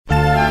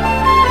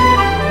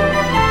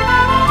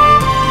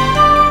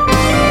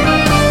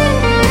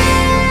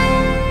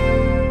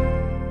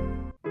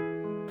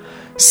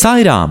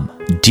Sai Ram,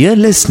 dear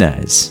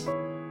listeners,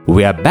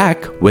 we are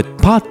back with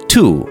part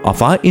 2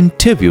 of our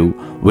interview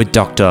with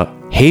Dr.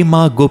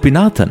 Hema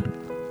Gopinathan.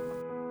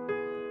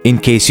 In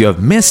case you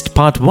have missed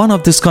part 1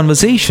 of this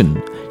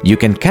conversation, you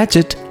can catch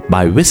it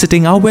by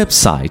visiting our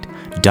website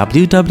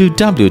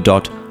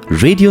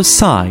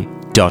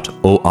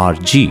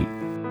www.radiosai.org.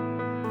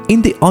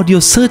 In the audio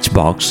search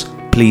box,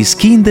 please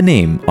key in the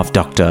name of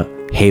Dr.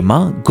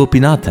 Hema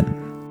Gopinathan.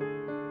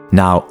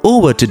 Now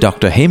over to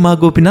Dr. Hema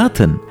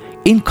Gopinathan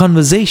in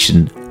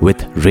conversation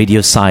with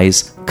Radio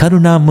Sai's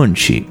Karuna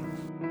Munshi.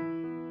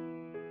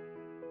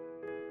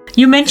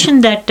 You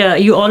mentioned that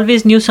you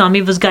always knew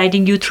Swami was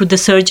guiding you through the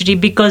surgery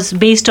because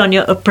based on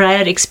your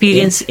prior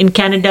experience in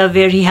Canada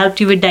where he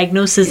helped you with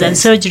diagnosis and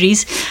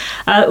surgeries,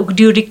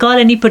 do you recall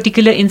any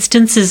particular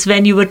instances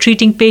when you were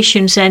treating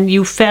patients and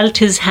you felt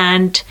his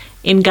hand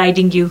in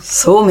guiding you?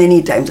 So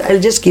many times. I'll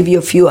just give you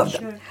a few of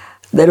them. Sure.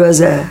 There was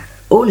an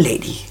old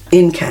lady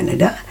in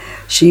Canada.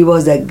 She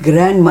was a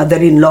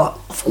grandmother-in-law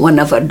of one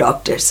of our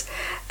doctors.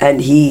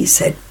 And he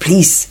said,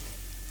 please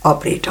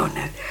operate on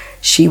her.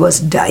 She was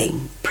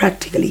dying,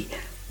 practically.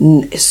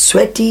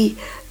 Sweaty,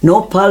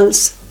 no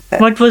pulse.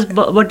 What was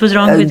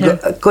wrong with her?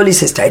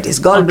 Cholecystitis.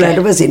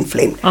 Gallbladder was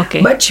inflamed.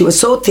 Okay. But she was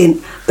so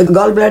thin, the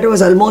gallbladder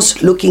was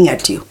almost looking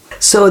at you.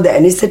 So the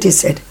anesthetist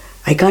said,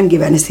 I can't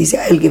give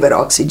anesthesia, I'll give her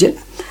oxygen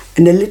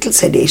and a little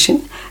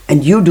sedation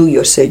and you do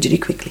your surgery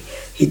quickly.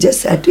 He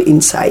just had to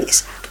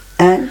incise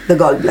and the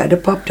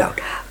gallbladder popped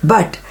out.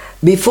 But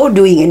before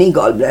doing any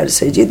gallbladder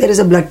surgery, there is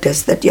a blood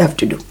test that you have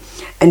to do.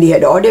 And he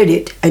had ordered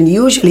it, and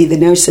usually the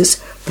nurses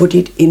put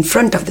it in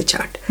front of the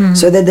chart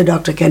so that the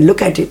doctor can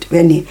look at it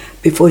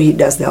before he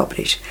does the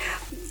operation.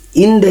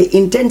 In the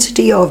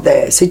intensity of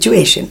the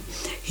situation,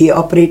 he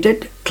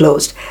operated,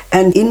 closed,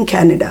 and in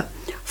Canada,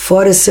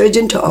 for a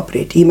surgeon to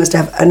operate, he must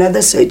have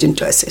another surgeon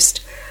to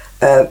assist,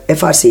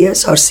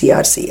 FRCS or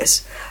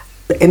CRCS.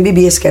 The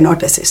MBBS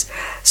cannot assist.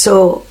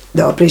 So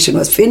the operation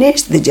was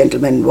finished, the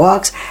gentleman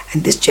walks,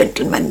 and this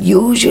gentleman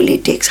usually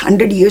takes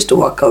 100 years to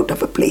walk out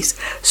of a place.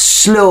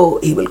 Slow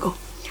he will go.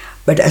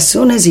 But as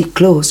soon as he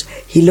closed,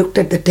 he looked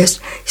at the test.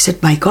 He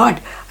said, my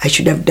God, I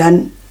should have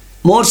done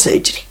more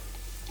surgery.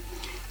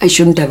 I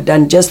shouldn't have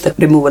done just the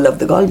removal of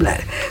the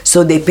gallbladder.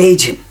 So they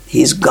page him.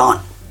 He's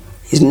gone.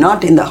 He's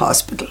not in the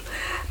hospital.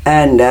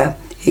 And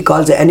he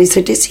calls the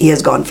anesthetist. He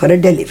has gone for a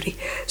delivery.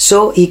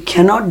 So he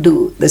cannot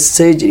do the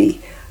surgery,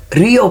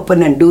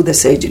 reopen and do the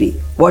surgery,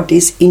 what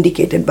is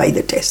indicated by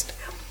the test.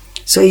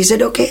 So he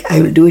said, okay,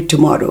 I will do it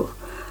tomorrow.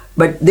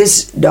 But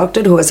this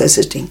doctor who was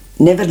assisting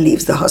never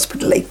leaves the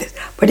hospital like this.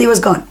 But he was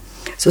gone.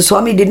 So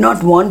Swami did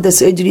not want the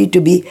surgery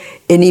to be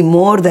any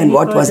more than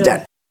what was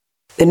done.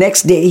 The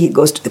next day he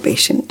goes to the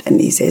patient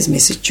and he says,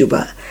 Mrs.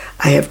 Chuba,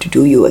 I have to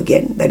do you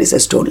again. There is a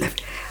stone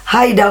left.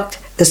 Hi, doc,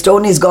 the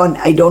stone is gone.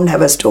 I don't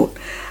have a stone.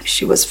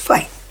 She was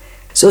fine.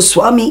 So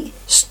Swami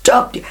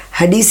stopped.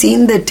 Had he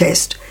seen the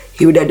test,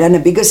 he would have done a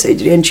bigger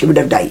surgery and she would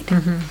have died.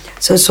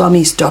 So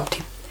Swami stopped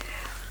him.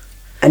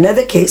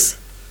 Another case,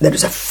 there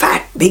was a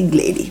fat, big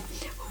lady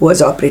who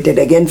was operated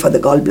again for the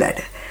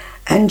gallbladder.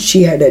 And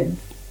she had a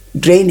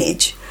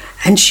drainage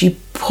and she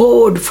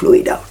poured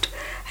fluid out.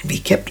 And we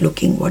kept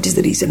looking, what is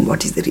the reason?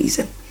 What is the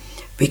reason?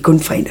 We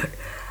couldn't find out.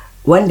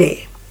 One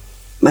day,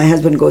 my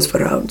husband goes for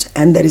rounds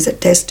and there is a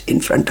test in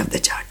front of the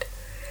chart.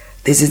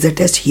 This is the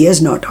test he has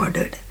not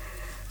ordered.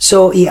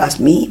 So he asked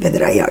me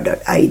whether I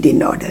ordered. I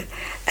didn't order.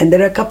 And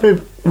there are a couple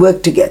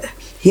worked together.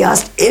 He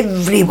asked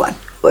everyone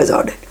who has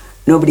ordered.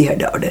 Nobody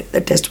had ordered. The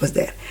test was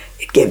there.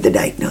 It gave the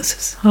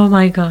diagnosis. Oh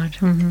my God.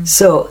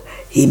 So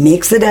he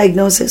makes the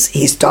diagnosis.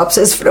 He stops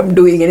us from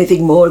doing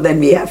anything more than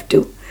we have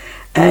to.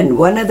 And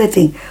one other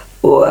thing,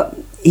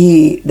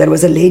 there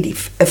was a lady,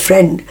 a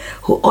friend,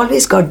 who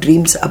always got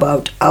dreams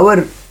about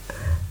our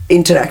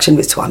interaction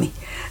with Swami.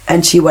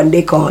 And she one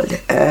day called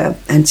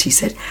and she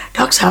said,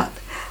 Dr. Saab,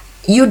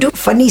 you do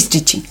funny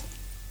stitching.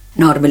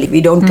 Normally,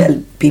 we don't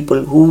tell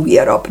people who we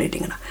are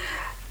operating on.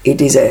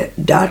 It is a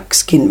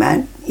dark-skinned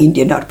man,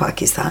 Indian or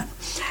Pakistan.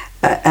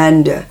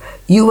 And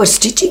you were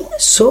stitching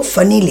so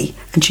funnily.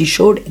 And she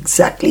showed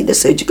exactly the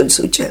surgical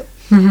suture.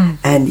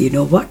 And you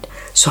know what?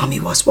 Swami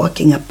was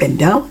walking up and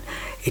down.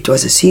 It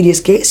was a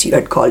serious case. You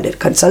had called a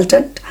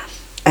consultant.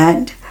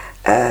 And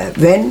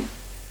when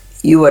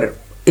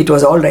it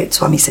was all right,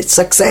 Swami said,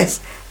 success,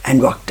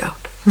 and walked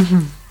out.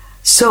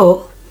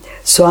 So,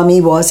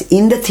 Swami was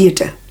in the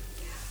theatre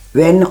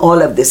when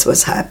all of this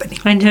was happening.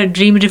 And her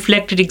dream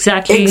reflected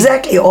exactly...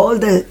 Exactly, all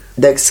the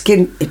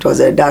skin, it was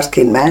a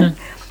dark-skinned man.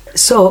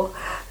 So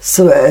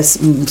Sir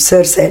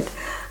said,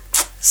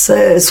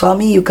 Sir,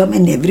 Swami, you come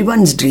in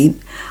everyone's dream.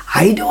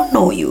 I don't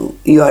know you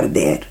are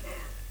there.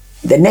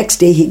 The next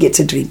day he gets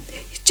a dream.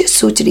 He's just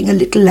suturing a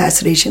little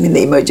laceration in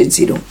the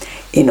emergency room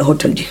in a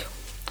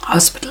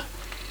hospital.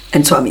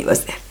 And Swami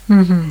was there.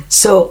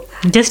 So,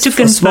 just to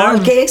confirm, small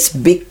case,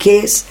 big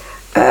case,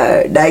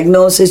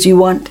 diagnosis you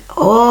want,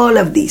 all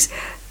of these.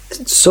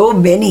 So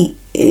many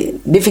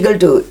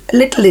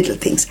little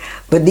things.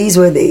 But these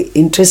were the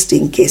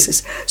interesting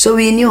cases. So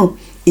we knew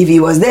if he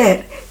was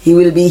there, he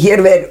will be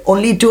here where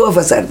only two of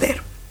us are there.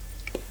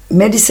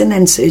 medicine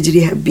and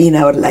surgery have been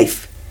our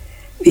life.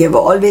 We have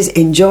always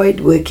enjoyed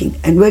working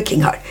and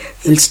working hard.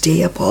 We'll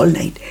stay up all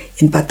night.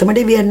 In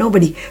Pathamade, we are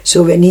nobody.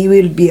 So when he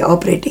will be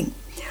operating,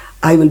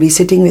 I will be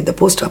sitting with the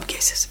post-op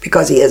cases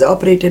because he has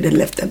operated and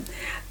left them.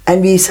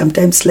 And we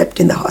sometimes slept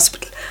in the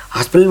hospital.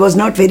 Hospital was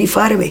not very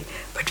far away,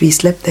 but we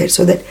slept there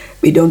so that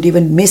we don't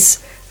even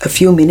miss a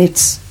few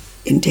minutes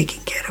in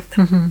taking care of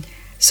them. Mm-hmm.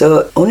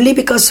 So only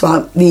because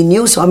we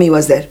knew Swami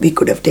was there, we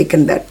could have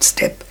taken that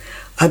step.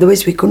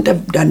 Otherwise, we couldn't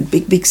have done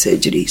big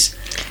surgeries.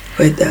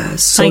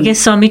 I guess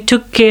Swami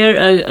took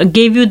care,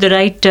 gave you the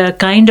right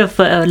kind of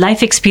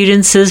life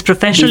experiences,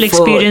 professional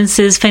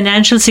experiences,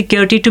 financial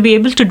security to be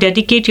able to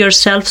dedicate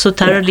yourself so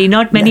thoroughly.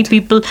 Not many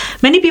people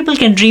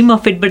can dream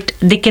of it, but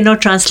they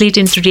cannot translate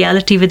into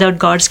reality without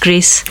God's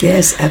grace.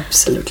 Yes,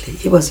 absolutely.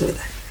 He was with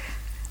us.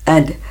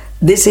 And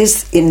this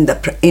is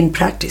in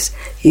practice.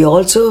 He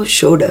also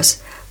showed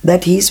us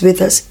that he is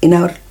with us in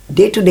our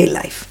day-to-day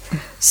life.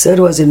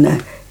 Sir was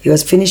he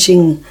was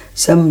finishing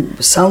some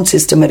sound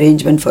system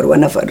arrangement for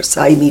one of our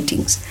Sai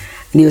meetings,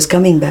 and he was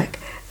coming back,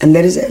 and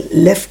there is a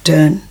left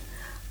turn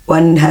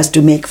one has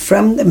to make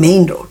from the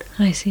main road.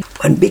 I see.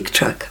 One big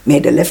truck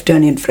made a left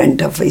turn in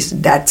front of his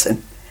Datsun,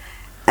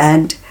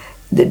 and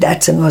the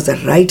Datsun was a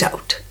right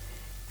out,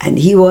 and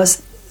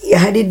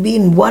had it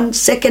been 1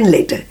 second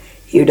later,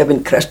 he would have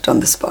been crushed on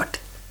the spot.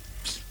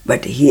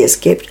 But he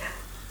escaped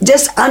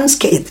just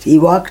unscathed. He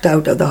walked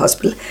out of the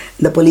hospital.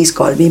 The police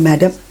called me,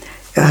 "Madam,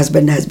 your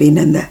husband has been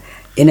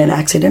in an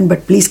accident,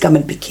 but please come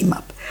and pick him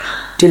up."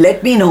 To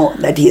let me know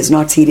that he is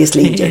not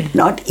seriously injured.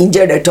 Not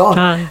injured at all.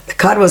 The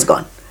car was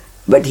gone.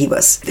 But he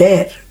was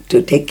there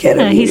to take care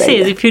of me. He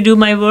says, if you do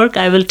my work,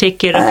 I will take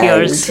care of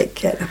yours. I will take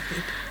care of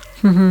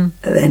it. Mm-hmm.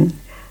 Then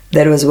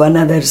there was one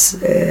other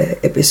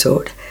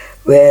episode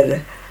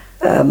where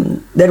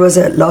there was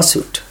a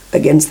lawsuit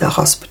against the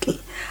hospital.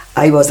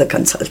 I was the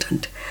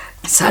consultant.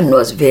 Son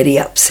was very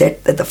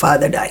upset that the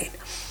father died.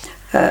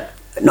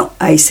 No,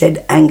 I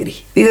said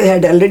angry. We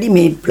had already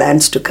made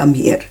plans to come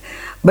here,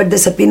 but the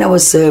subpoena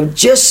was served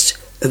just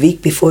a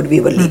week before we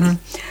were leaving.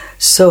 Mm-hmm.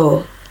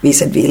 So we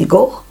said we'll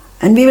go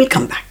and we will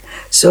come back.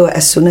 So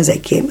as soon as I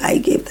came, I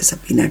gave the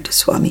subpoena to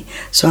Swami.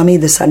 Swami,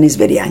 the son is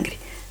very angry.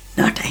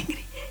 Not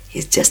angry.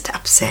 He's just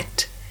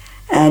upset.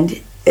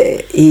 And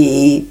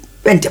he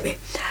went away.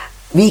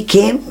 We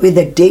came with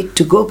a date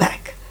to go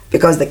back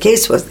because the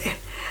case was there.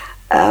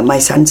 My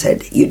son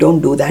said, "You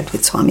don't do that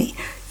with Swami.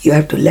 You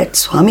have to let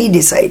Swami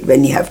decide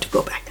when you have to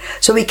go back."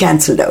 So we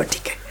cancelled our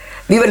ticket.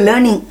 We were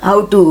learning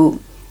how to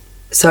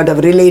sort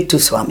of relate to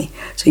Swami.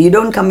 So you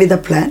don't come with a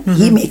plan.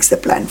 Mm-hmm. He makes the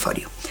plan for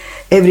you.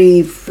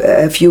 Every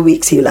few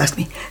weeks he will ask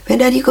me,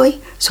 "When are you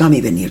going?"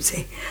 "Swami, when you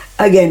say."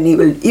 Again,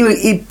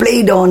 he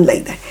played on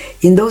like that.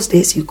 In those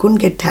days, you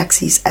couldn't get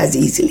taxis as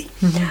easily.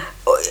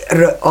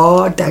 Mm-hmm.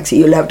 Or taxi,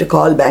 you'll have to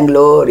call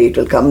Bangalore. It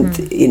will come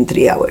in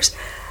 3 hours.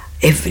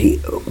 Every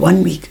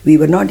 1 week, we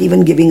were not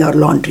even giving our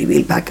laundry.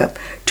 We'll pack up.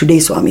 Today,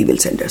 Swami will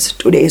send us.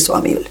 Today,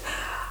 Swami will.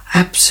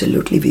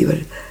 Absolutely, we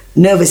were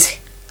nervous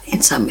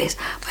in some ways.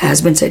 My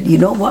husband said, "You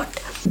know what?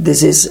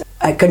 This is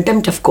a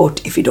contempt of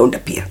court if you don't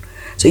appear.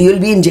 So you'll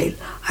be in jail."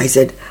 I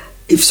said,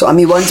 "If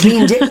Swami wants me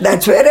in jail,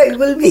 that's where I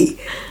will be."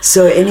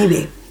 So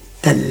anyway,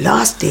 the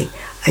last day,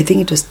 I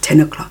think it was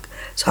 10 o'clock,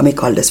 Swami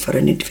called us for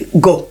an interview.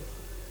 "Go."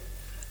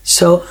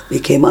 So we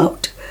came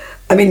out.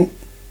 I mean,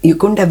 you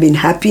couldn't have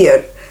been happier.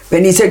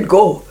 When he said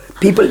go,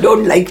 people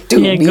don't like to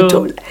be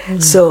told. Mm-hmm.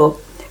 So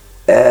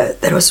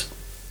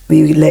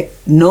we like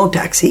no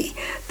taxi.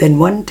 Then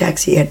one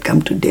taxi had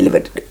come to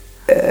deliver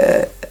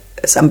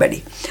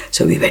somebody.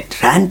 So we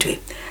ran to him.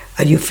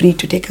 "Are you free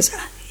to take us?"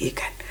 "He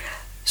can."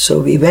 So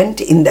we went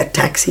in that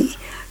taxi.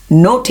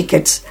 No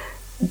tickets.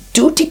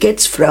 2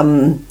 tickets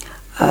from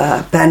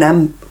Pan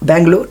Am,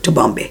 Bangalore to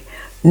Bombay.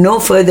 No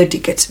further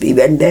tickets. We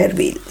went there.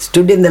 We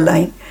stood in the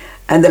line.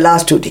 And the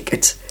last 2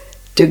 tickets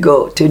to go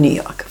to New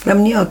York.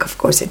 From New York, of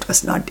course, it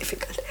was not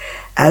difficult.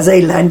 As I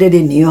landed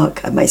in New York,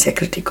 my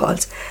secretary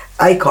calls.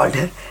 I called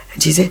her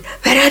and she said,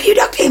 "Where are you,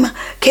 Dr. Hema?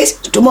 Case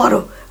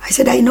tomorrow." I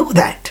said, "I know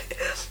that."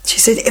 She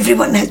said,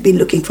 "Everyone has been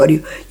looking for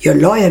you. Your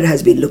lawyer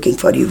has been looking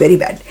for you very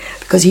bad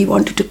because he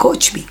wanted to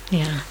coach me."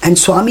 Yeah. And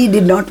Swami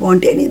did not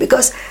want any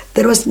because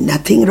there was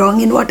nothing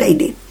wrong in what I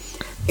did.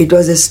 It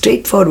was a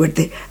straightforward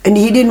thing. And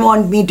he didn't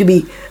want me to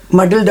be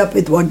muddled up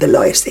with what the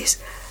lawyer says.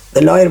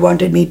 The lawyer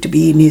wanted me to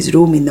be in his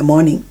room in the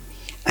morning.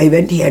 I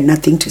went, he had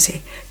nothing to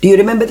say. "Do you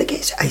remember the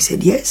case?" I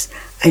said, "Yes,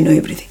 I know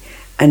everything."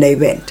 And I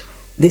went.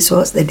 This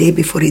was the day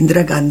before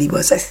Indira Gandhi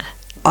was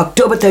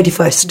October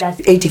 31st,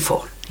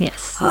 84.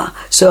 Yes.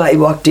 So I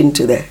walked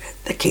into the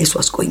case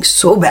was going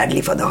so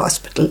badly for the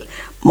hospital.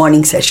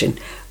 Morning session.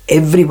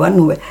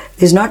 Everyone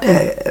there's not a,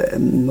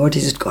 what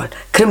is it called?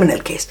 Criminal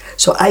case.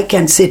 So I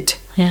can sit.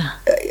 Yeah.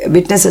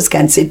 Witnesses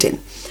can sit in.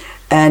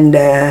 And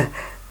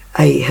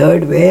I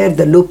heard where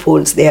the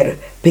loopholes they are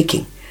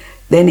picking.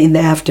 Then in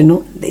the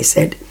afternoon, they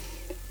said,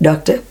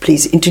 "Doctor,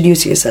 please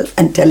introduce yourself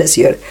and tell us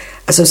your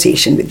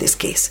association with this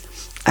case."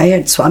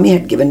 Swami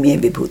had given me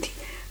a vibhuti.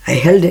 I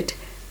held it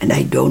and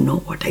I don't know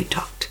what I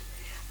talked.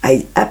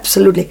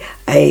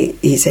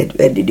 He said,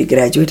 where did you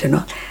graduate and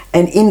all?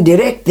 And in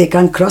direct, they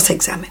can't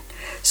cross-examine.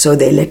 So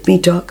they let me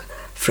talk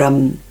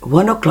from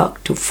 1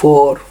 o'clock to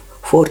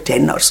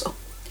 4:10 or so.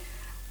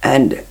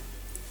 And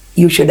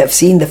you should have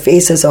seen the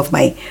faces of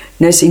my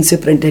nursing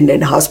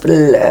superintendent,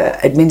 hospital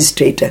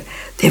administrator.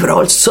 They were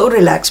all so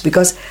relaxed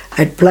because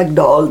I had plugged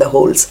all the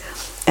holes.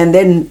 And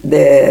then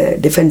the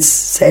defense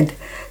said,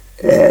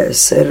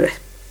 sir,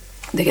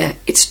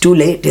 it's too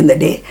late in the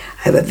day.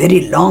 I have a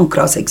very long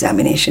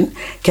cross-examination.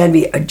 Can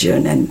we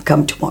adjourn and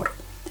come tomorrow?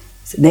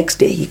 So next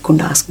day, he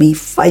couldn't ask me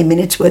 5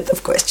 minutes worth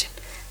of question.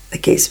 The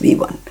case we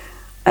won.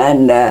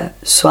 And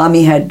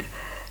Swami had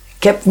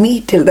kept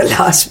me till the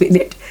last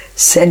minute,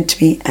 sent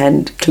me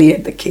and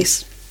cleared the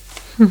case.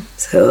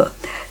 So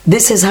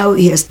this is how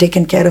he has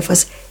taken care of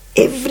us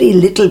every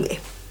little way.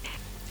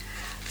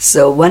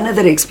 So one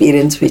other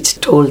experience which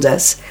told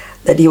us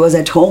that he was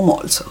at home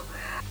also.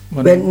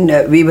 When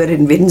we were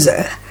in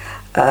Windsor,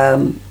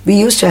 we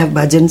used to have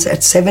bhajans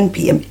at 7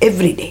 p.m.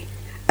 every day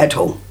at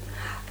home.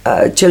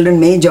 Children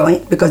may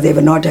join because they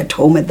were not at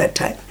home at that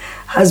time.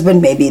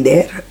 Husband may be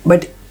there,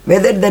 but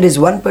whether there is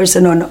one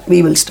person or not,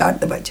 we will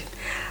start the bhajan.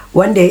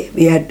 One day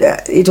we had,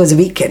 it was a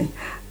weekend.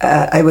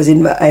 I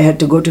had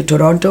to go to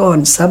Toronto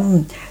on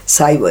some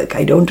Sai work.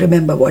 I don't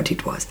remember what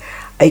it was.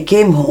 I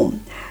came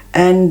home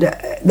and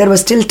there was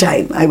still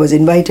time. I was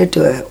invited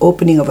to an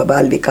opening of a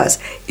Bal Vikas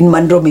in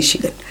Monroe,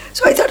 Michigan.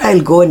 So I thought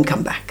I'll go and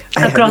come back.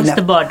 Across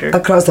the border.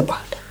 Across the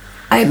border.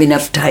 I have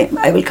enough time.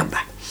 I will come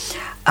back.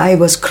 I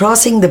was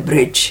crossing the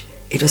bridge.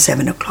 It was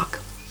 7 o'clock.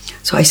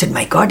 So I said,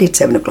 my God, it's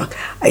 7 o'clock.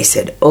 I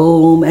said,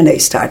 Om, and I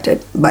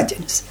started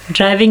bhajans.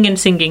 Driving and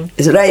singing.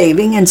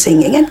 Driving and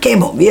singing and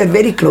came home. We are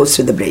very close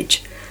to the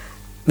bridge.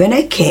 When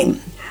I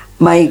came,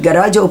 my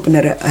garage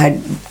opener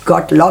had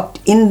got locked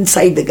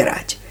inside the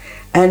garage.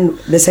 And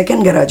the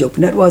second garage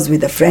opener was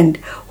with a friend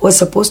who was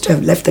supposed to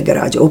have left the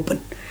garage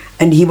open.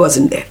 And he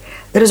wasn't there.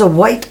 There was a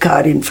white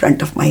car in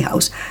front of my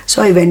house.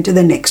 So I went to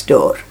the next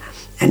door.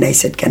 And I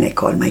said, can I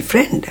call my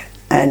friend?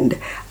 And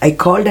I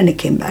called and I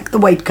came back. The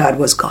white car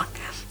was gone.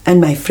 And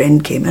my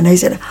friend came and I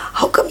said,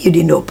 how come you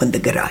didn't open the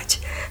garage?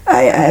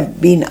 I have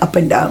been up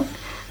and down.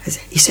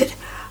 He said,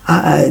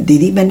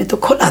 Didi, maine to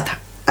khola tha.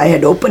 I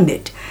had opened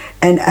it.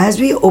 And as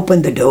we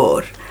opened the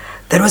door,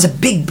 there was a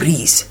big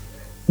breeze.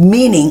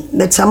 Meaning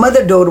that some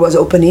other door was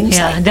open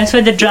inside. Yeah, that's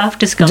where the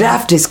draft is coming.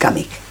 Draft is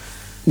coming.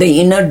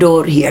 The inner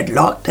door he had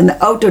locked and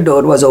the outer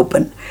door was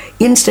open.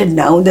 Instead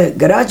now the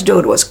garage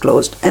door was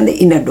closed and the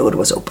inner door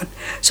was open.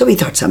 So we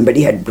thought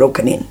somebody had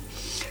broken in.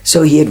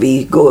 So here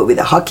we go with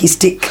a hockey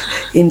stick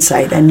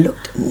inside and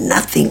looked.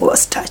 Nothing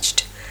was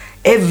touched.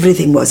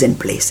 Everything was in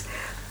place.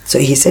 So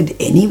he said,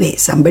 anyway,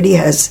 somebody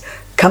has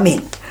come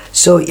in.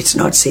 So it's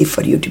not safe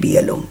for you to be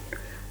alone.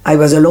 I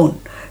was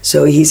alone.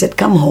 So he said,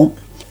 come home.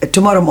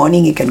 Tomorrow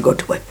morning you can go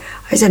to work.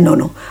 I said,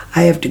 no,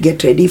 I have to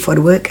get ready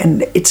for work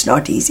and it's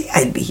not easy.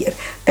 I'll be here.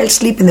 I'll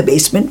sleep in the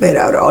basement where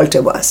our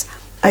altar was.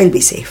 I'll be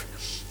safe.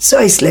 So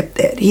I slept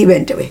there. He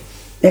went away.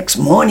 Next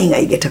morning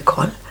I get a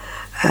call.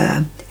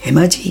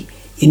 Hemaji,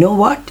 you know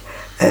what?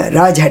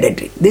 Raj had a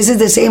dream. This is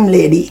the same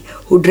lady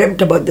who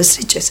dreamt about the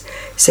stitches.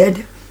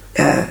 Said,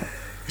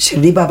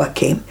 Shirdi Baba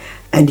came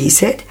and he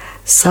said,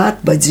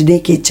 7 bajne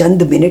ke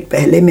chand minute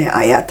pehle mein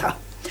aaya tha.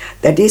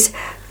 That is,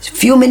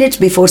 few minutes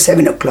before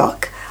 7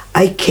 o'clock,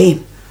 I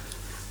came.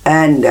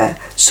 And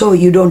so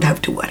you don't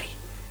have to worry.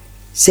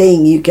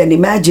 Saying, you can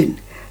imagine.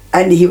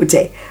 And he would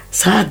say,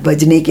 7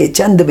 bajne ke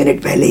chand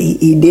minute pehle.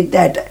 He did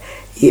that.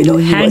 You know,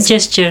 hand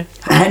gesture.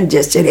 Hand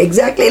gesture,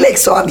 exactly like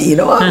Swami, you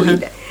know.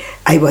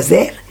 I was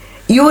there.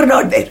 You were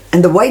not there.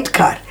 And the white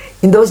car.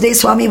 In those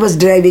days, Swami was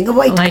driving a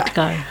white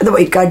car. And the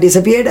white car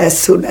disappeared as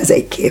soon as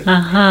I came.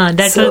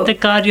 That was the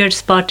car you had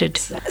spotted.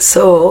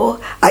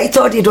 So, I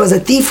thought it was a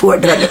thief who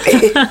had run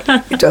away.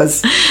 It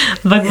was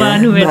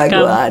Bhagwan who had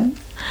come.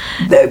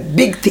 The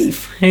big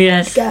thief.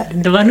 Yes,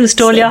 the one who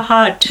stole your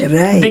heart.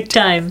 Right. Big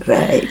time.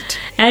 Right.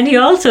 And he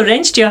also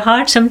wrenched your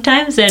heart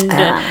sometimes and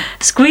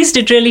squeezed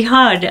it really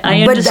hard.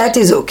 But that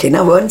is okay.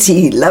 Now, once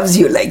he loves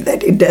you like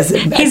that, it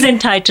doesn't matter. He's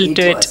entitled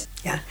to it.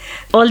 Yeah.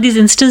 All these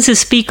instances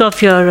speak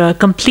of your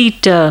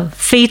complete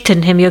faith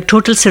in him, your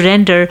total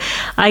surrender.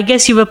 I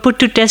guess you were put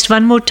to test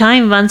one more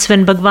time once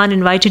when Bhagwan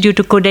invited you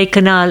to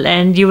Kodaikanal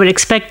and you were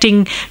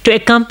expecting to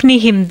accompany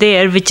him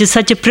there, which is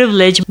such a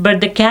privilege.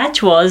 But the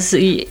catch was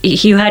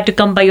you had to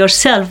come by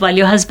yourself while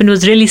your husband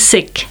was really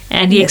sick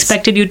and he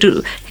expected you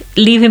to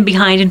leave him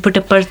behind in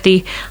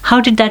Puttaparthi.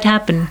 How did that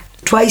happen?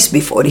 Twice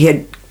before he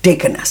had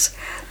taken us.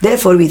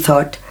 Therefore we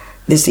thought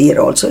this year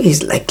also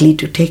he's likely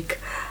to take.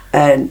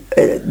 And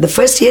the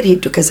first year he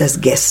took us as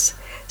guests.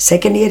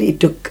 Second year he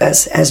took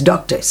us as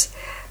doctors.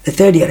 The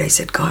third year I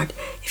said, God,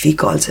 if he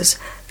calls us,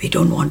 we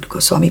don't want to go.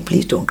 Swami,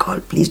 please don't call.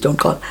 Please don't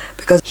call.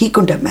 Because he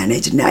couldn't have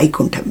managed and I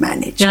couldn't have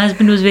managed. Your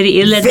husband was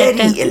very ill at that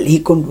time? Very ill. He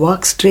couldn't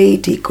walk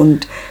straight.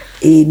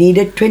 He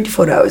needed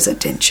 24 hours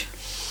attention.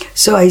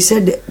 So I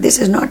said, this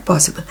is not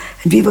possible.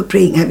 And we were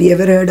praying. Have you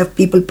ever heard of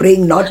people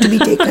praying not to be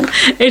taken?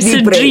 It's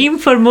a dream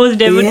for most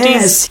devotees.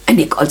 Yes. And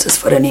he calls us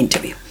for an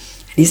interview.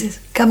 And he says,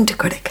 come to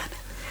Kodaikanal.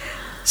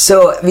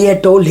 So we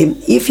had told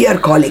him, if you are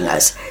calling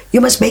us,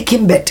 you must make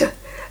him better.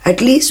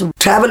 At least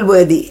travel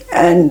worthy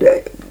and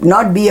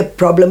not be a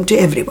problem to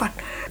everyone.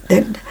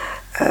 Then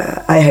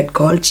I had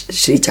called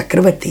Sri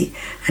Chakravarti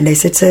and I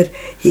said, sir,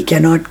 he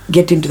cannot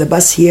get into the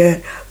bus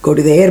here, go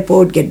to the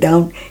airport, get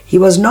down. He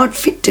was not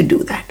fit to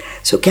do that.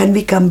 So can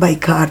we come by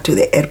car to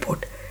the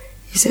airport?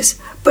 He says,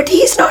 but he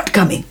is not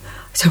coming.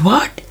 I said,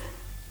 what?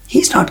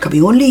 He's not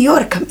coming, only you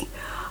are coming.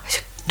 I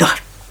said,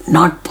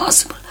 not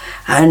possible.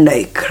 And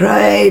I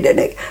cried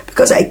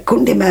because I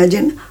couldn't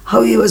imagine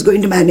how he was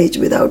going to manage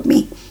without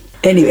me.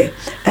 Anyway,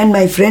 and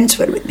my friends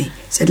were with me.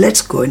 I said,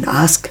 let's go and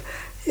ask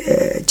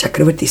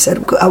Chakravarti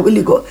sir, how will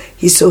you go?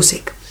 He's so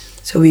sick.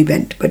 So we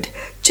went. But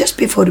just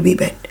before we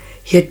went,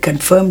 he had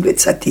confirmed with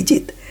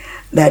Satyajit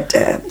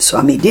that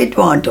Swami did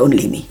want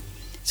only me.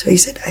 So he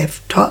said, I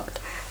have talked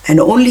and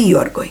only you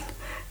are going.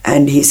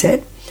 And he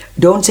said,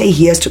 don't say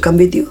he has to come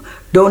with you.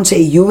 Don't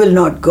say you will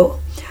not go.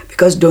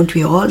 Because don't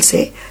we all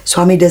say,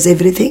 Swami does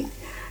everything?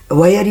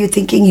 Why are you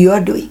thinking you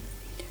are doing?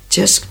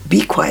 Just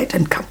be quiet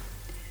and come.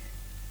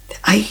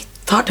 I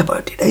thought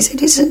about it. I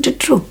said, isn't it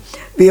true?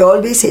 We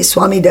always say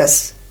Swami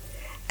does.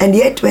 And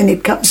yet when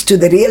it comes to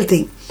the real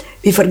thing,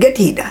 we forget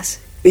he does.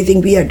 We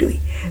think we are doing.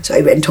 So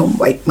I went home,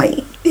 wiped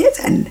my ears,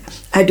 and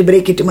I had to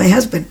break it to my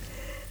husband.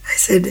 I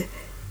said,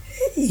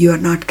 you are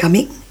not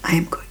coming? I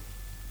am going.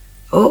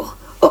 Oh,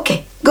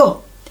 okay,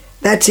 go.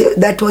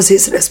 That was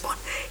his response.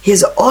 He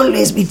has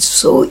always been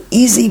so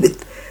easy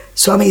with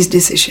Swami's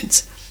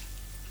decisions.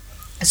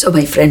 So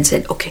my friend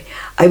said, okay,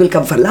 I will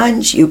come for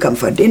lunch, you come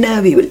for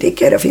dinner, we will take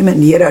care of him,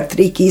 and here are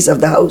 3 keys of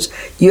the house.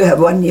 You have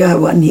one, he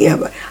have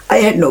one. I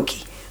had no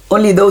key.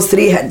 Only those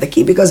 3 had the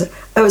key because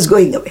I was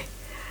going away.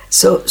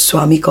 So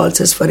Swami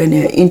calls us for an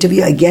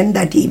interview again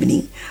that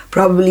evening,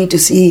 probably to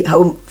see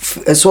how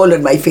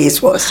swollen my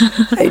face was.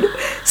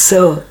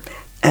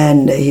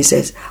 And he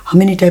says, how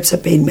many types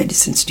of pain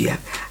medicines do you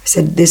have? I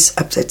said, this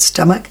upsets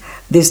stomach,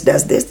 this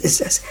does this, this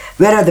does.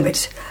 Where are the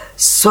medicines?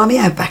 Swami,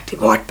 I have packed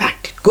it. What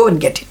packed it? Go and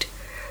get it.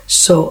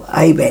 So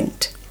I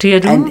went. To your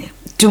room?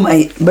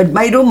 But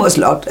my room was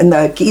locked and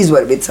the keys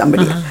were with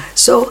somebody else.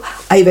 So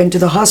I went to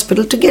the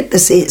hospital to get the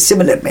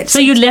similar medicine. So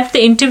you left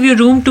the interview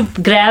room to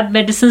grab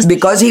medicines?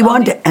 Because he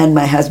wanted. And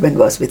my husband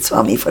was with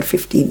Swami for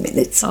 15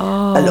 minutes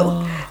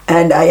alone.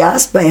 And I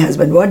asked my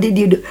husband, what did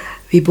you do?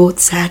 We both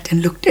sat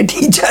and looked at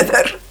each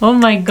other. Oh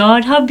my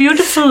God, how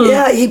beautiful.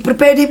 Yeah, he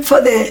prepared him for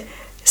the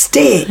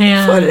stay.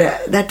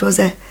 Yeah. That was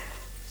a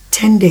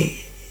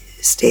 10-day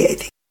stay, I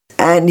think.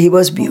 And he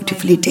was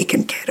beautifully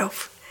taken care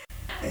of.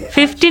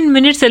 15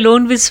 minutes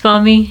alone with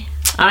Swami,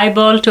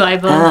 eyeball to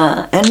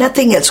eyeball. And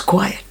nothing else,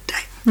 quiet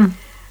time.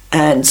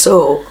 And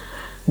so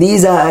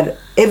these are,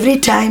 every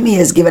time he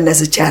has given us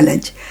a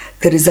challenge,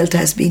 the result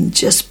has been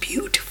just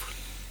beautiful.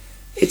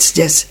 It's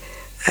just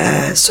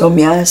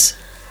Somya's.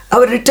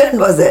 Our return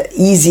was the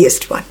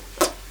easiest one,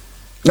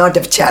 not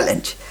a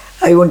challenge.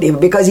 I won't even,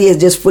 because he has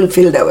just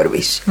fulfilled our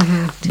wish.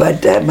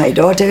 But my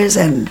daughters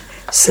and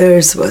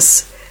sirs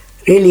was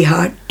really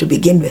hard to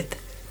begin with.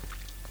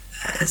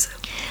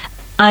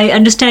 I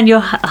understand your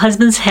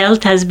husband's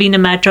health has been a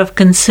matter of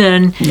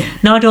concern,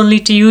 not only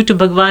to you, to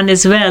Bhagwan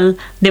as well.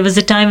 There was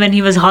a time when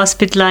he was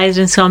hospitalized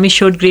and Swami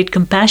showed great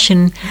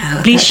compassion.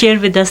 Please share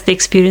with us the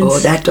experience. Oh,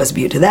 that was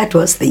beautiful. That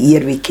was the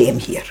year we came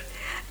here.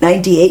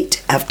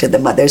 98, after the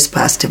mothers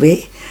passed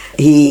away,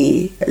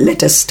 he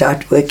let us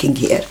start working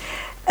here.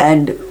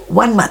 And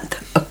 1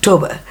 month,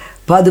 October,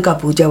 Paduka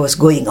Puja was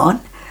going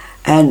on,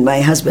 and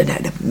my husband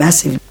had a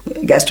massive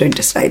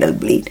gastrointestinal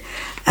bleed,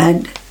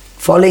 and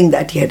following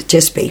that he had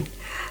chest pain.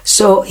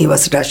 So he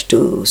was rushed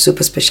to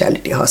Super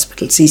Speciality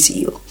Hospital,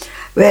 CCU,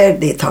 where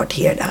they thought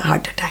he had a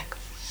heart attack.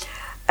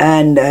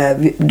 And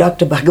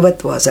Dr.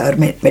 Bhagavat was our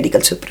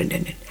medical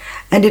superintendent.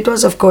 And it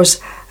was, of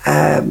course,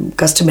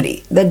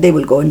 customary that they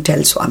will go and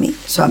tell Swami,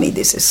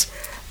 this is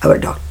our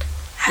doctor,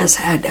 has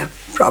had a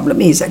problem,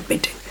 he is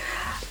admitted.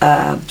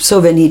 So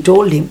when he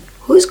told him,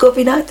 who is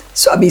Gopinath?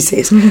 Swami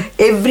says,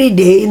 every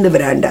day in the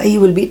veranda he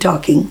will be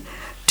talking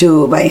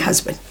to my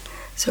husband.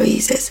 So he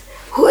says,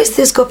 who is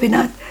this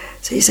Gopinath?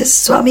 So he says,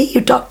 Swami,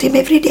 you talk to him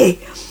every day.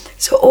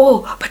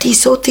 So, but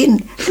he's so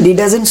thin and he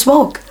doesn't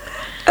smoke.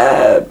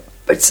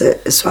 But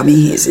Swami,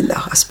 he is in the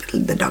hospital.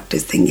 The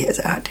doctors think he has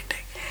a heart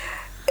attack.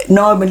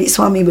 Normally,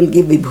 Swami will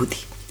give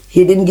vibhuti.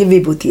 He didn't give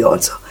vibhuti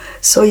also.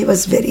 So he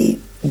was very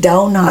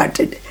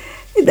downhearted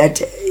that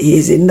he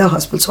is in the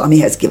hospital. Swami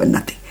has given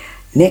nothing.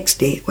 Next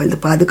day, while the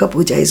Paduka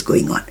Puja is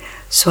going on,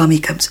 Swami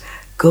comes,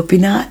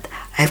 Gopinath,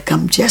 I have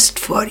come just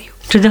for you.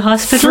 To the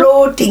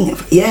hospital?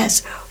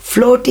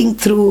 Floating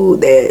through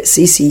the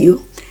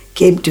CCU,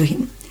 came to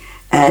him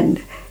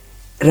and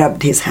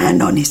rubbed his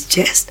hand on his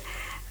chest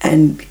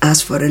and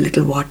asked for a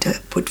little water,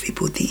 put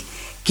vibhuti,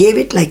 gave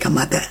it like a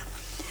mother.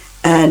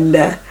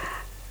 And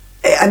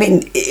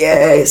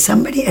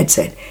somebody had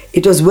said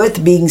it was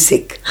worth being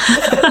sick.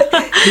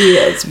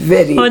 Yes,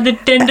 very. For the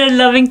tender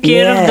loving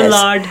care of the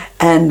Lord.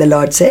 And the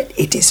Lord said,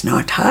 it is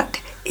not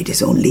heart, it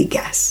is only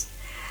gas.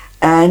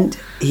 And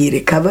he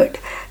recovered.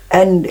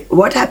 And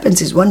what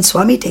happens is, once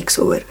Swami takes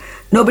over,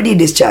 nobody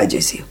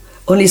discharges you.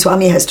 Only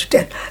Swami has to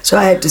tell. So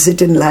I had to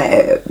sit in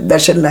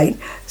darshan line.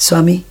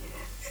 Swami,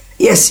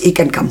 yes, he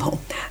can come home.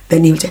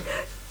 Then he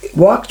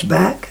walked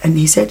back and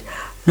he said,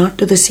 not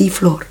to the sea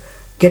floor.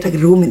 Get a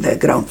room in the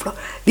ground floor.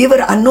 We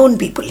were unknown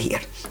people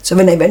here. So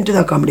when I went to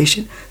the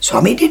accommodation,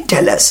 Swami didn't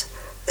tell us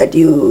that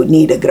you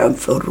need a ground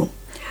floor room.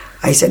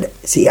 I said,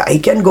 see, I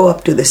can go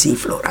up to the sea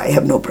floor. I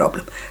have no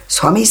problem.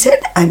 Swami said,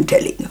 I'm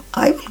telling you,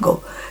 I will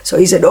go. So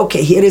he said,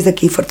 okay, here is the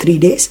key for 3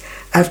 days.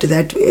 After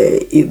that,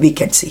 we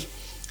can see.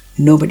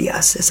 Nobody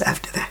asked us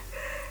after that.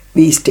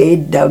 We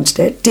stayed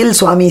downstairs till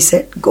Swami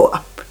said, go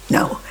up.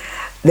 Now,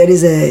 there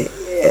is a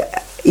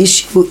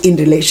issue in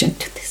relation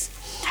to this.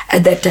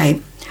 At that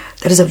time,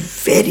 there is a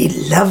very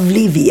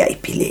lovely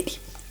VIP lady.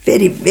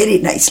 Very, very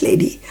nice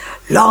lady.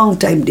 Long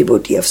time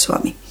devotee of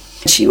Swami.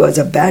 She was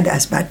a bad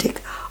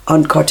asthmatic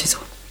on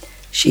cortisone.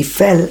 She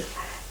fell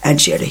and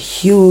she had a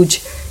huge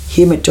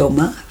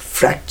hematoma,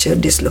 fracture,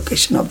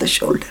 dislocation of the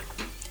shoulder.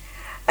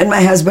 And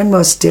my husband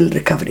was still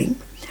recovering.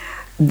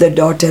 The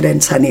daughter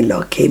and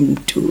son-in-law came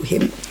to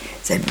him,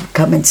 said,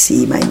 come and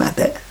see my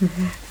mother,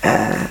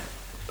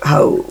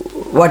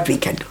 what we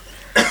can do.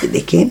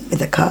 They came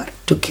with a car,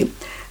 took him,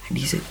 and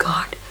he said,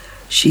 God,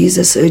 she is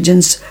a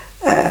surgeon's,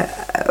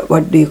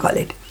 what do you call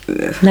it?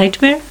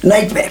 Nightmare?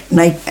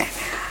 Nightmare.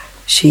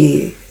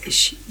 She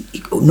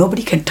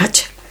nobody can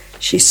touch her.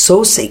 She's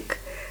so sick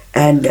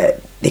and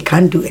they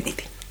can't do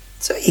anything.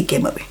 So he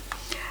came away.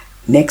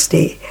 Next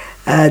day,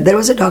 there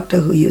was a doctor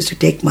who used to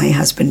take my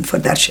husband for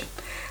darshan.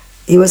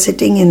 He was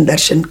sitting in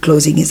darshan,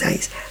 closing his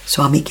eyes.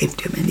 Swami came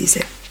to him and he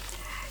said,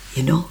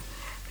 you know,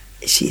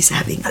 she's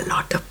having a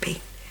lot of pain.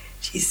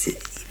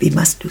 We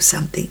must do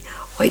something.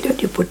 Why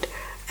don't you put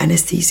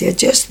anesthesia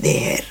just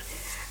there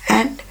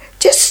and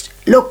just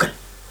local,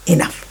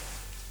 enough.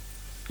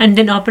 And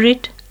then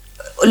operate?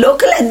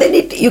 Local, and then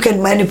you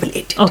can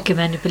manipulate it. Okay,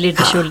 manipulate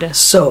the shoulder.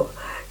 So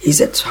he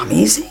said,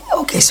 Swami is saying,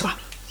 okay,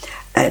 Swami.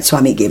 And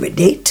Swami gave a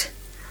date.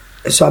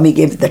 Swami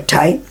gave the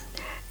time.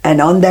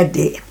 And on that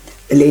day,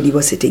 the lady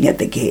was sitting at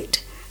the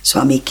gate.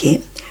 Swami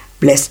came,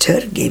 blessed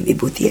her, gave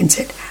vibhuti and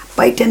said,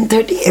 by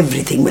 10:30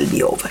 everything will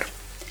be over.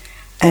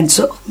 And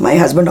so my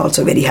husband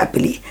also very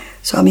happily,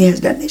 Swami has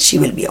done it, she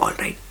will be all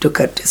right. Took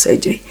her to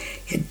surgery.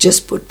 He had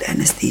just put the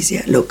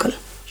anesthesia local.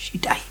 She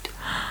died.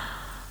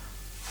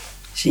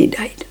 She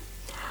died.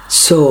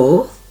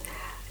 So,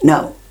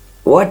 now,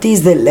 what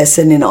is the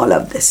lesson in all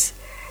of this?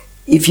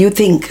 If you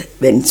think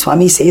when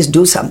Swami says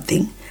do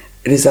something,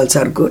 results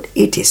are good,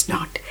 it is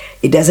not.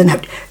 It doesn't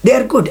have to. They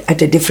are good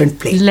at a different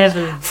place.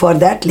 Level. For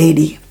that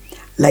lady,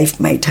 life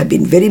might have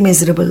been very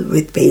miserable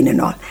with pain and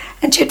all.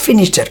 And she had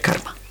finished her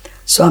karma.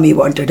 Swami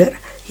wanted her.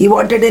 He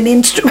wanted an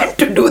instrument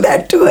to do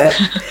that to her.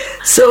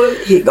 So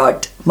he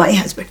got my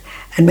husband.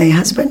 And my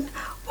husband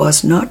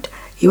was not,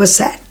 he was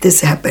sad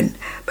this happened.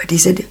 But he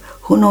said,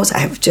 who knows, I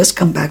have just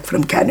come back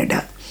from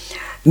Canada.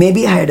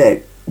 Maybe I had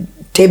a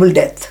table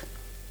death.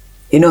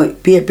 You know,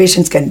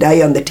 patients can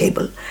die on the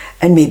table.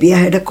 And maybe I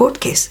had a court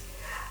case.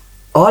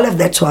 All of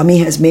that, Swami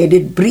has made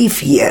it brief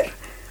here,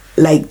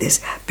 like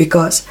this.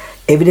 Because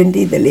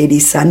evidently the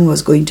lady's son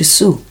was going to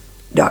sue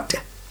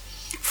doctor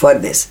for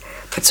this.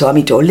 But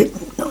Swami told him,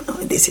 no,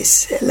 this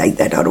is like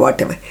that or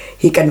whatever.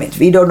 He convinced.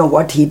 We don't know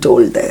what he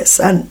told the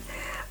son.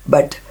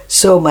 But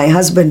so my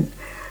husband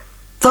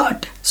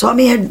thought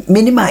Swami had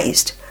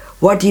minimized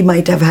what he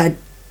might have had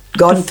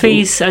gone to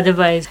face through.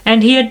 Otherwise.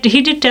 And he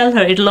did tell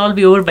her it'll all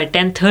be over by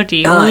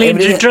 10:30. Only in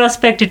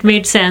retrospect it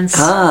made sense.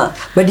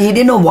 But he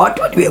didn't know what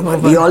would be over.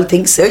 We all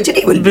think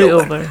surgery will be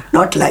over.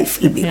 Not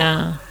life will be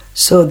over.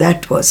 So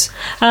that was...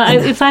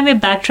 if I may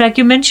backtrack,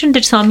 you mentioned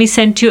that Swami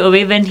sent you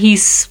away when he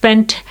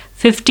spent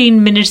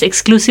 15 minutes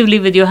exclusively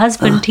with your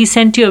husband. He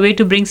sent you away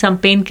to bring some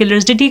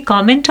painkillers. Did he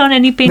comment on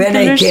any painkillers?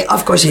 When I came,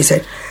 of course he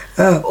said,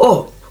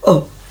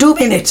 2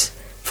 minutes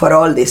for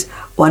all this.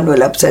 One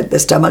will upset the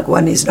stomach,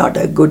 one is not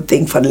a good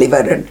thing for liver.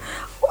 And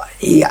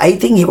I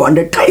think he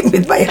wanted time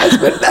with my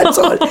husband, that's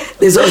all.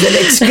 This was an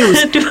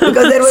excuse.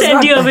 Because there was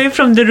send you away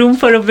from the room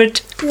for a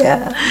bit.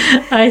 Yeah.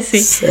 I see.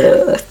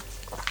 So,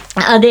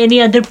 are there any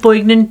other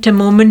poignant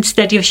moments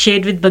that you've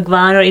shared with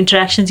Bhagwan or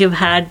interactions you've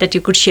had that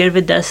you could share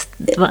with us?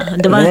 The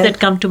ones that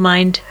come to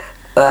mind.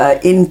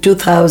 In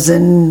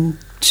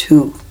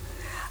 2002,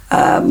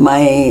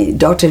 my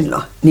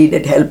daughter-in-law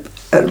needed help.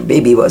 Her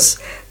baby was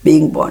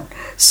being born.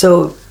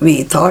 So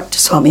we thought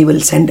Swami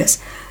will send us.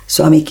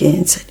 Swami came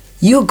and said,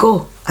 you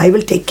go, I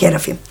will take care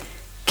of him.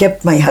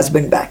 Kept my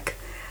husband back.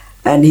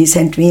 And he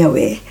sent me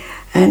away.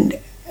 And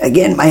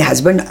again, my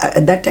husband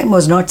at that time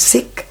was not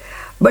sick.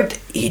 But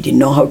he didn't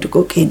know how to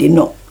cook. He didn't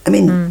know,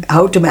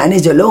 how to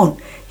manage alone.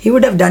 He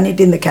would have done it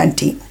in the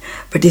canteen.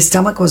 But his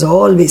stomach was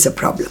always a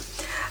problem.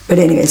 But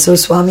anyway, so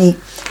Swami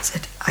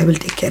said, I will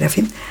take care of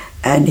him.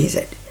 And he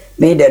said,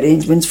 made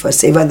arrangements for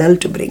Sevadal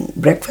to bring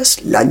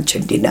breakfast, lunch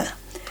and dinner.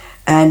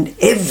 And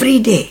every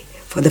day,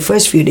 for the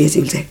first few days,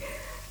 he will say,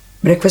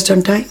 breakfast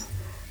on time,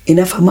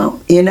 enough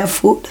amount, enough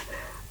food.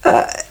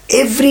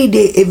 Every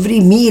day, every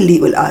meal he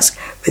will ask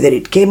whether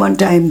it came on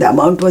time, the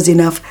amount was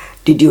enough,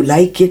 did you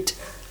like it,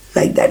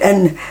 like that.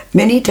 And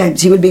many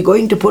times he will be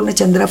going to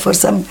Purnachandra for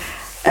some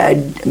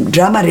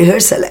drama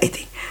rehearsal, I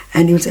think.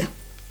 And he will say,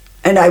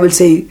 and I will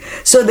say,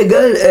 so the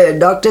girl,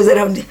 doctors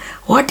around,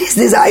 what is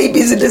this eye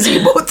business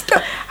you both do?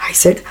 I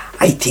said,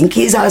 I think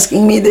he's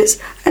asking me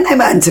this, and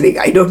I'm answering.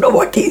 I don't know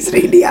what he's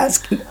really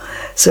asking.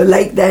 So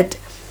like that,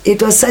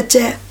 it was such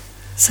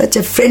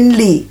a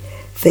friendly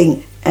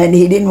thing, and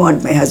he didn't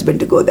want my husband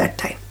to go that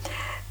time.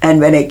 And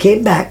when I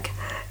came back,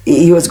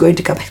 he was going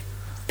to come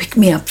pick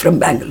me up from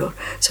Bangalore.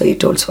 So he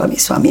told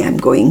Swami, I'm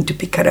going to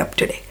pick her up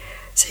today.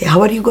 Say,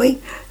 how are you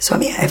going?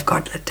 Swami, I've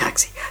got a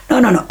taxi.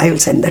 No, I will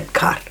send that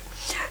car.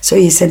 So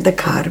he sent the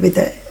car with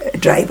a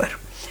driver.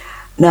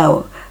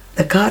 Now,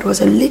 the car was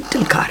a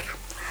little car.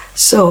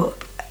 So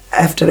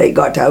after I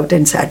got out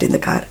and sat in the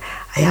car,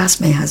 I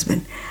asked my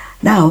husband,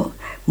 now,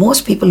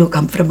 most people who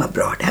come from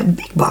abroad have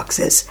big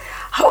boxes.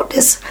 How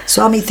does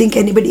Swami think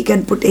anybody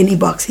can put any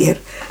box here?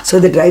 So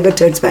the driver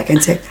turns back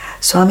and said,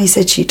 Swami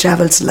said she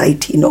travels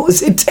light, he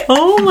knows it.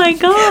 Oh my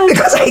God.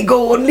 Because I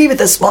go only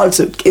with a small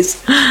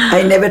suitcase.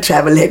 I never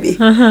travel heavy.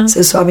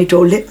 So Swami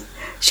told him,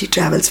 she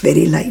travels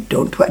very light,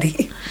 don't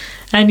worry.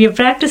 And you're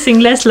practicing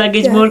less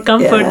luggage, more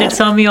comfort that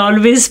Swami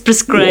always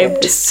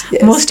prescribed. Yes.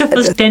 Most of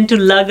us tend to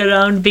lug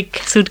around big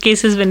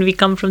suitcases when we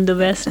come from the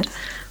West.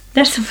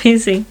 That's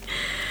amazing.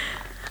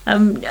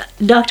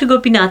 Dr.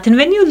 Gopinathan,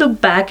 when you look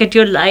back at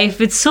your life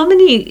with so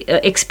many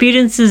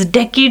experiences,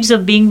 decades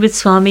of being with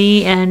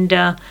Swami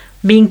and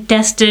being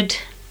tested,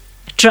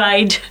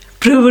 tried,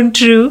 proven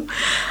true,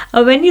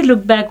 when you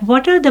look back,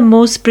 what are the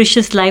most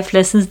precious life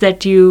lessons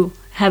that you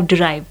have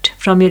derived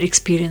from your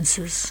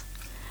experiences?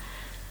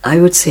 I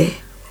would say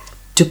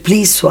to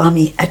please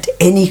Swami at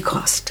any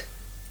cost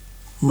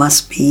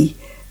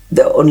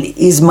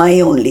is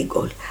my only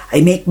goal. I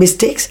make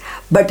mistakes,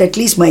 but at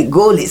least my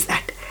goal is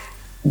that.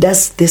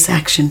 Does this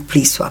action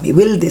please Swami?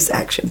 Will this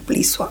action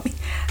please Swami?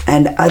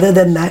 And other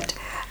than that,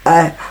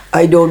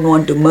 I don't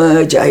want to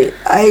merge.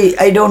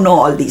 I don't know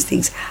all these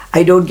things.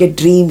 I don't get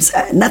dreams,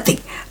 nothing.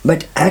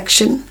 But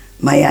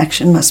my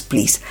action must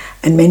please.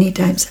 And many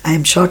times I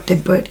am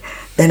short-tempered.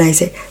 Then I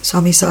say,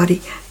 Swami, sorry.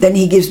 Then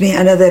he gives me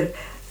another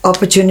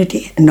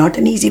opportunity, not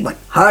an easy one,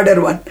 harder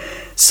one.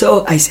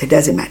 So I said,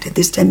 doesn't matter.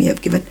 This time you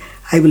have given,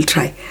 I will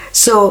try.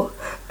 So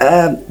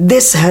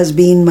this has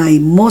been my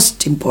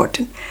most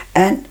important.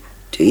 And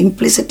to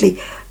implicitly,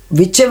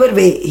 whichever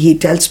way he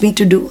tells me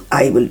to do,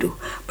 I will do.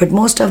 But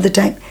most of the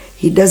time,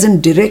 he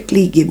doesn't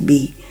directly give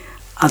me,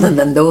 other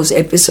than those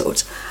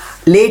episodes.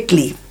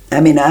 Lately,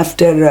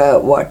 after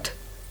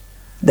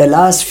the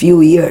last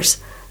few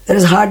years, there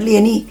is hardly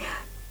any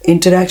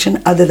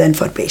interaction other than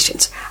for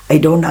patients. I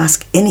don't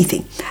ask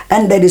anything.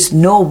 And there is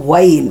no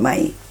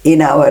why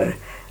in our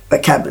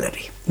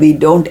vocabulary. We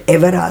don't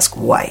ever ask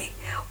why.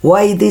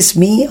 Why this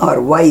me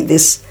or why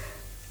this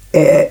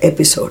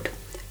episode?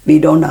 We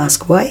don't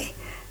ask why,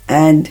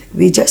 and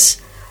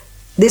this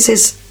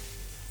is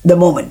the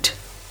moment.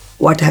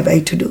 What have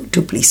I to do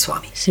to please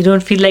Swami? So you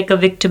don't feel like a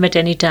victim at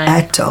any time?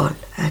 At all.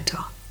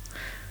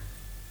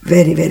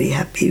 Very, very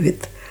happy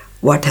with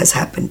what has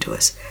happened to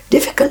us.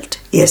 Difficult,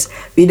 yes.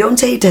 We don't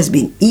say it has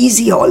been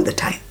easy all the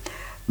time,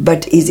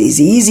 but it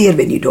is easier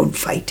when you don't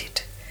fight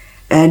it.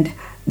 And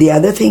the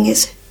other thing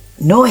is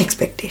no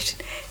expectation.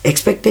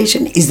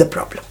 Expectation is the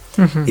problem.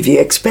 Mm-hmm. If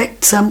you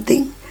expect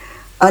something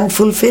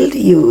unfulfilled,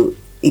 you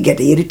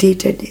get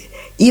irritated.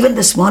 Even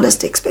the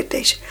smallest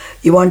expectation.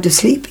 You want to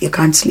sleep, you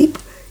can't sleep,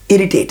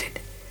 irritated.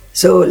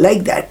 So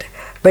like that.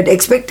 But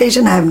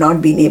expectation I have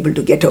not been able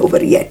to get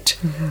over yet.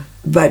 Mm-hmm.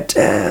 But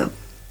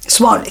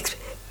small,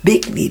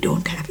 big we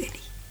don't have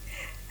any.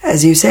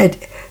 As you said,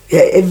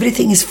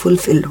 everything is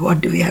fulfilled.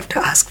 What do we have to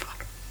ask for?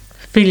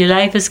 Feel your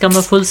life has come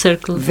a full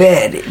circle.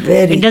 Very,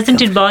 very.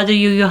 Doesn't it bother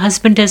you? Your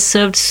husband has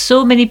served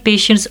so many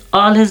patients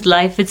all his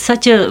life with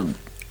such a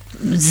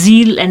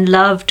zeal and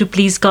love to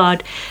please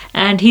God,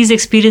 and he's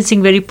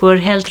experiencing very poor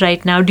health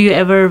right now. Do you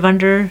ever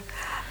wonder?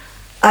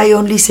 I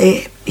only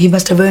say he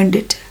must have earned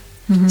it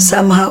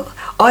somehow,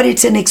 or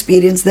it's an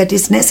experience that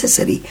is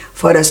necessary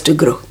for us to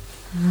grow.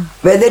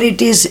 Whether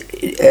it is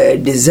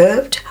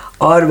deserved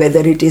or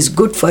whether it is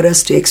good for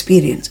us to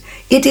experience,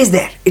 it is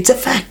there. It's a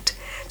fact.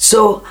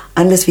 So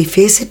unless we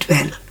face it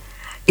well,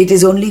 it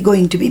is only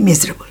going to be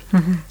miserable.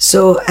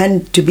 So,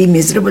 and to be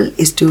miserable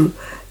is to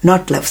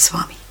not love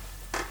Swami.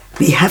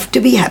 We have to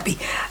be happy.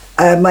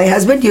 My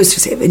husband used to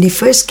say, when he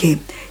first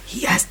came,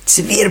 he had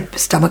severe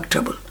stomach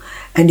trouble.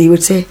 And he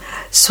would say,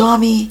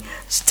 Swami,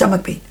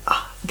 stomach pain.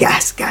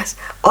 Gas.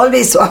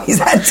 Always Swami's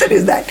answer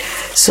is that.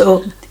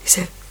 So he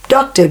said,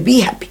 doctor,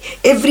 be happy.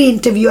 Every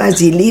interview as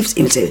he leaves,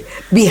 he will say,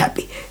 be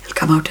happy. He'll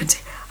come out and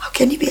say, how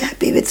can you be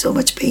happy with so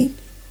much pain?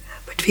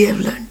 But we have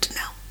learned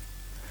now.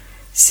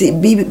 See,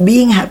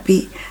 being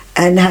happy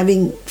and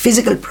having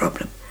physical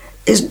problem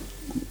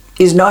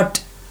is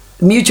not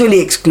mutually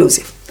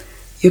exclusive.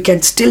 You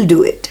can still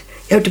do it.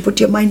 You have to put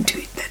your mind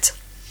to it. That's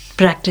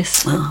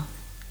practice.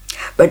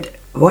 But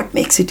what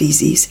makes it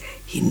easy is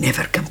he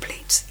never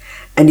complains.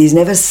 And he's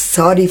never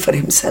sorry for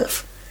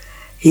himself.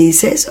 He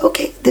says,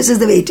 okay, this is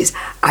the way it is.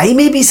 I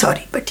may be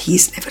sorry, but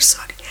he's never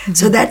sorry.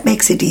 So that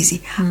makes it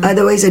easy.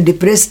 Otherwise, a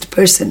depressed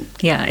person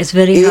it's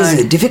very hard.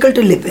 is difficult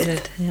to live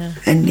with. Yeah.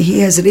 And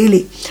he has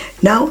really,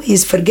 now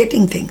he's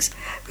forgetting things.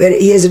 Where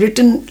he has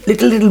written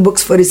little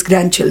books for his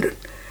grandchildren.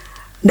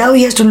 Now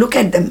he has to look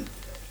at them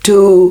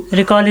to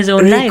recall his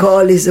own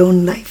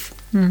life.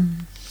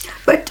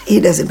 But he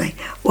doesn't mind.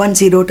 Once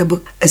he wrote a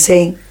book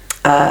saying,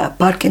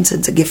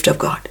 Parkinson's a gift of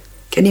God.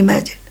 Can you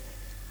imagine?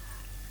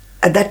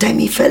 At that time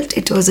he felt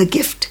it was a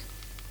gift.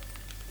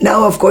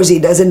 Now, of course, he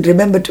doesn't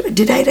remember.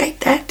 Did I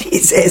write that? He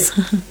says.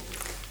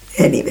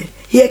 Anyway,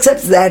 he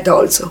accepts that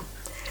also.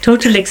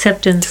 Total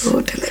acceptance.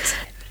 Total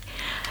acceptance.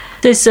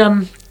 There's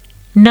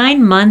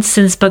 9 months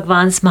since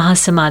Bhagwan's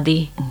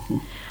Mahasamadhi.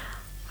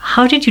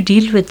 How did you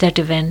deal with that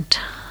event?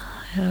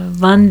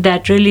 One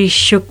that really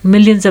shook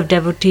millions of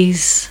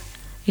devotees.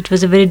 It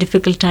was a very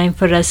difficult time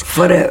for us.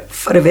 For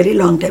a very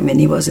long time when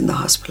he was in the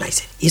hospital, I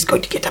said, he's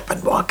going to get up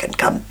and walk and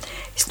come.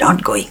 He's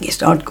not going.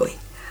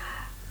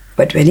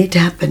 But when it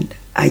happened,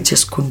 I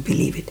just couldn't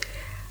believe it.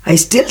 I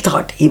still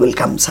thought he will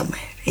come somewhere.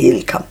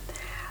 He'll come.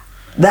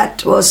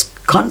 That was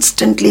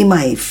constantly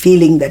my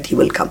feeling that he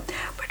will come.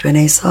 But when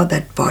I saw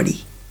that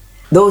body,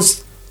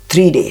 those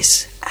 3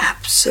 days,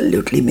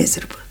 absolutely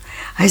miserable.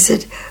 I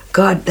said,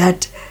 God,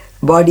 that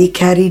body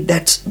carried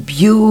that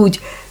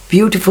huge,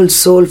 beautiful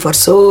soul for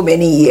so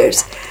many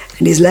years.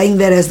 And he's lying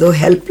there as though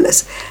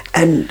helpless.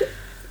 And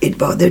it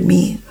bothered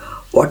me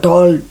what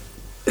all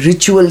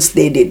rituals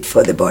they did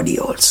for the body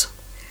also.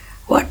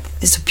 What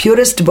is the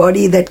purest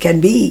body that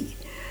can be?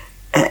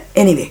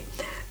 Anyway,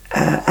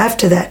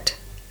 after that,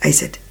 I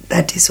said,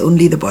 that is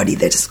only the body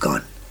that is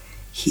gone.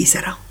 He's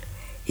around.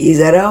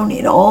 He's around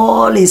in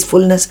all his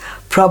fullness,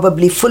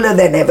 probably fuller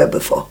than ever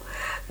before.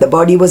 The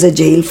body was a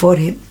jail for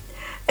him,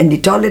 and he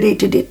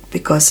tolerated it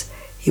because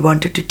he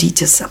wanted to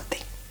teach us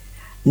something.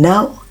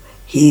 Now,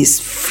 he is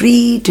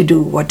free to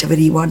do whatever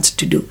he wants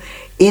to do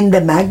in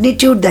the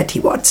magnitude that he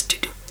wants to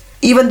do.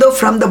 Even though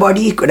from the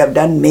body he could have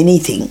done many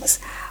things,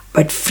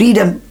 but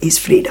freedom is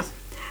freedom.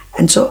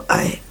 And so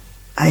I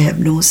have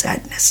no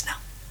sadness now.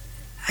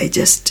 I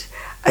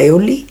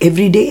only,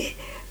 every day,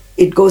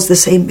 it goes the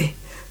same way.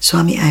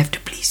 Swami, I have to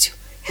please you.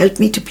 Help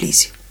me to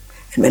please you.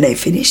 And when I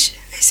finish,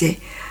 I say,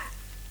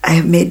 I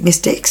have made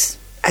mistakes.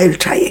 I will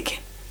try again.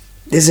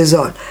 This is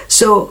all.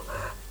 So,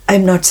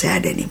 I'm not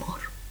sad anymore.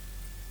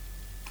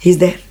 He's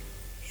there.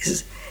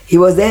 He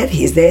was there,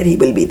 he's there, he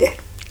will be there.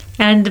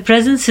 And the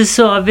presence is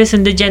so obvious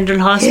in the general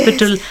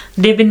hospital. Yes.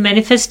 There have been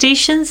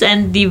manifestations,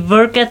 and the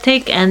work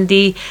ethic and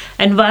the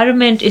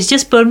environment is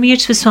just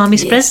permeates with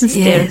Swami's presence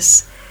there.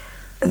 Yes.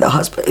 The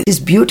hospital is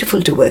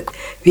beautiful to work.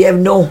 We have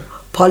no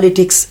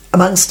politics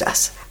amongst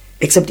us,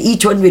 except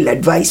each one will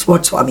advise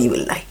what Swami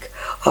will like.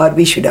 Or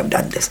we should have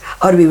done this.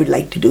 Or we would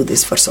like to do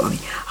this for Swami.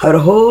 Our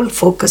whole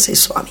focus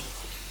is Swami.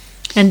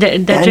 And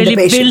that really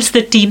builds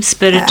the team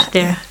spirit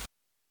there.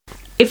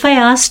 If I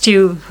asked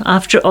you,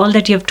 after all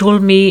that you have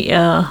told me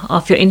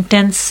of your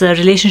intense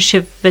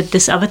relationship with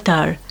this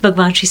avatar,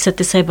 Bhagwan Sri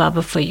Satya Sai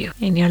Baba for you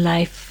in your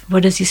life,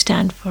 what does he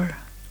stand for?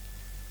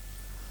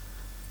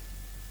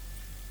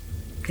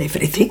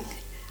 Everything.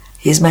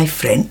 He is my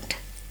friend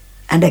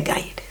and a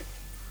guide.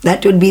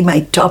 That would be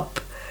my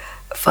top.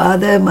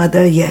 Father,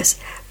 mother, yes,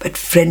 but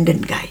friend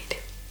and guide.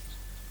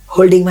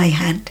 Holding my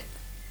hand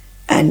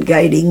and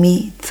guiding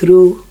me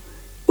through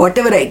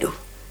whatever I do.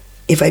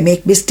 If I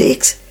make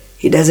mistakes,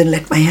 he doesn't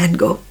let my hand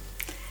go.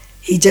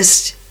 He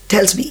just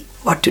tells me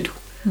what to do.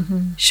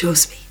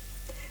 Shows me.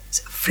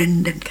 So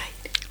friend and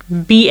guide.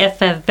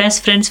 BFF,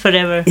 best friends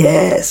forever.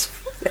 Yes.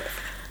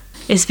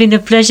 It's been a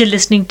pleasure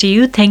listening to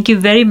you. Thank you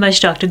very much,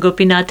 Dr.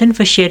 Gopinathan,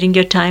 for sharing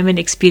your time and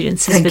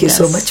experiences with us. Thank you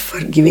so much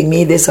for giving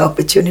me this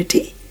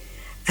opportunity.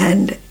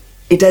 And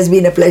it has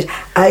been a pleasure.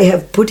 I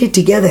have put it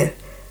together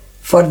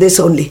for this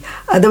only.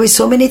 Otherwise,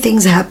 so many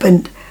things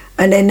happened.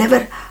 And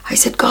I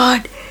said,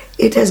 God,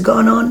 it has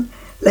gone on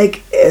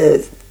like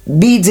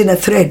beads in a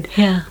thread.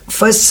 Yeah.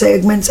 First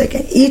segment,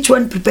 second, each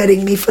one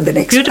preparing me for the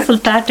next Beautiful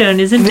one. pattern,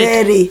 isn't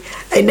it?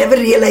 I never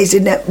realized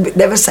it,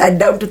 never sat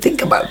down to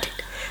think about it.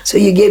 So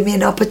you gave me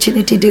an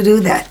opportunity to do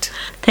that.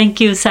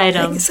 Thank you, Sai Ram.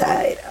 Thank you,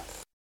 Sai Ram.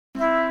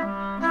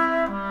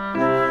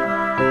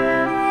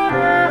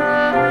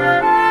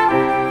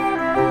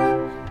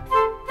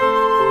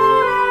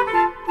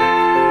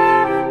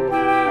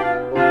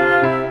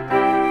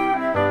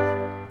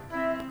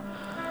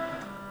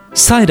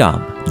 Sai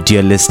Ram,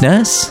 dear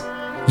listeners,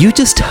 you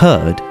just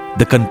heard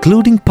the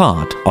concluding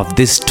part of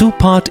this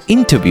 2-part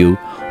interview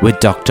with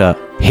Dr.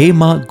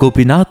 Hema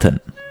Gopinathan.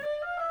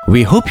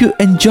 We hope you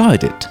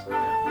enjoyed it.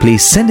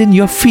 Please send in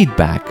your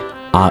feedback.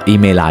 Our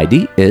email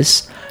ID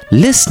is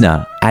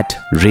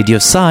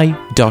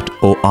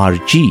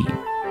listener@radiosai.org.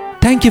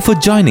 Thank you for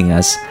joining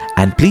us,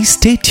 and please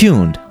stay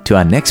tuned to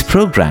our next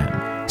program.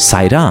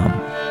 Sai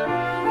Ram.